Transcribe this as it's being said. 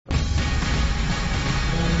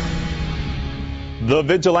The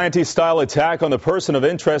vigilante-style attack on the person of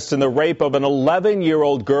interest in the rape of an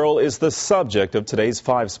 11-year-old girl is the subject of today's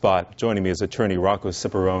 5 Spot. Joining me is attorney Rocco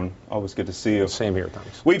Cipparone. Always good to see you. Same here,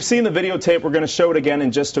 Thomas. We've seen the videotape. We're going to show it again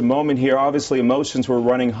in just a moment here. Obviously, emotions were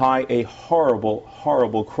running high. A horrible,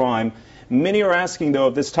 horrible crime. Many are asking, though,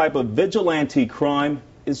 if this type of vigilante crime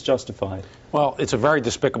is justified. Well, it's a very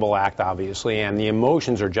despicable act, obviously, and the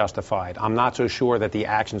emotions are justified. I'm not so sure that the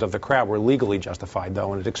actions of the crowd were legally justified,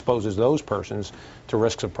 though, and it exposes those persons to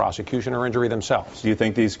risks of prosecution or injury themselves. Do you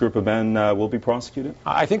think these group of men will be prosecuted?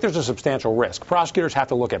 I think there's a substantial risk. Prosecutors have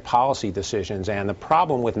to look at policy decisions, and the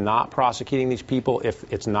problem with not prosecuting these people, if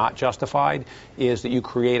it's not justified, is that you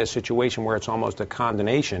create a situation where it's almost a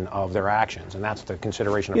condemnation of their actions, and that's the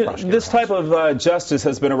consideration of prosecutors. This type of justice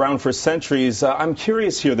has been around for centuries. I'm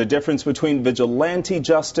curious here, the difference between vigilante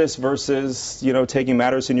justice versus, taking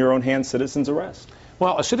matters in your own hands, citizen's arrest.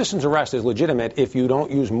 Well, a citizen's arrest is legitimate if you don't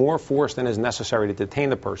use more force than is necessary to detain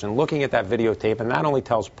the person. Looking at that videotape, and that only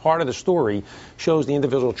tells part of the story, shows the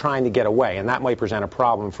individual trying to get away, and that might present a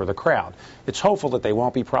problem for the crowd. It's hopeful that they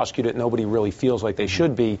won't be prosecuted. Nobody really feels like they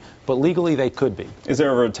should be, but legally they could be. Is there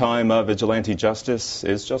ever a time vigilante justice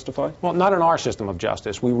is justified? Well, not in our system of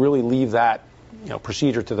justice. We really leave that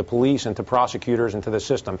procedure to the police and to prosecutors and to the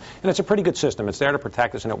system. And it's a pretty good system. It's there to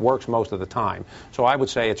protect us, and it works most of the time. So I would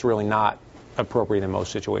say it's really not appropriate in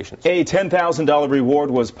most situations. A $10,000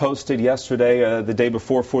 reward was posted yesterday, the day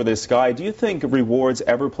before, for this guy. Do you think rewards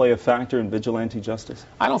ever play a factor in vigilante justice?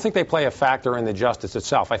 I don't think they play a factor in the justice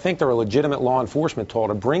itself. I think they're a legitimate law enforcement tool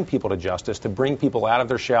to bring people to justice, to bring people out of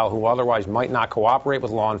their shell who otherwise might not cooperate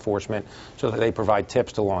with law enforcement, so that they provide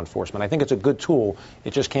tips to law enforcement. I think it's a good tool.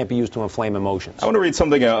 It just can't be used to inflame emotions. I want to read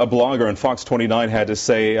something a blogger on Fox 29 had to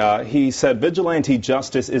say. He said, vigilante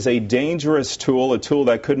justice is a dangerous tool, a tool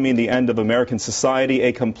that could mean the end of American society,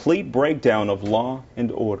 a complete breakdown of law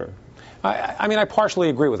and order. I partially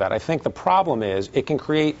agree with that. I think the problem is it can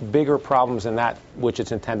create bigger problems than that which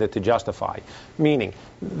it's intended to justify. Meaning,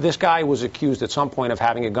 this guy was accused at some point of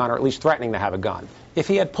having a gun, or at least threatening to have a gun. If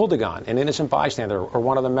he had pulled a gun, an innocent bystander or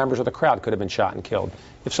one of the members of the crowd could have been shot and killed.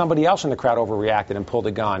 If somebody else in the crowd overreacted and pulled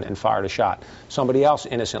a gun and fired a shot, somebody else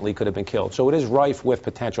innocently could have been killed. So it is rife with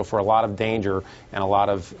potential for a lot of danger and a lot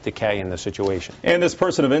of decay in the situation. And this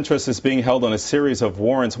person of interest is being held on a series of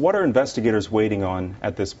warrants. What are investigators waiting on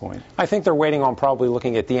at this point? I think they're waiting on probably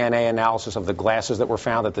looking at DNA analysis of the glasses that were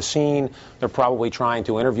found at the scene. They're probably trying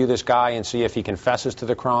to interview this guy and see if he confesses to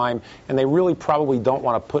the crime. And they really probably don't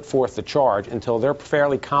want to put forth the charge until they're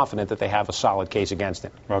fairly confident that they have a solid case against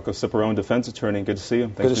him. Rocco Cipparone, defense attorney. Good to see you.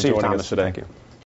 Thanks for joining us today. Thank you.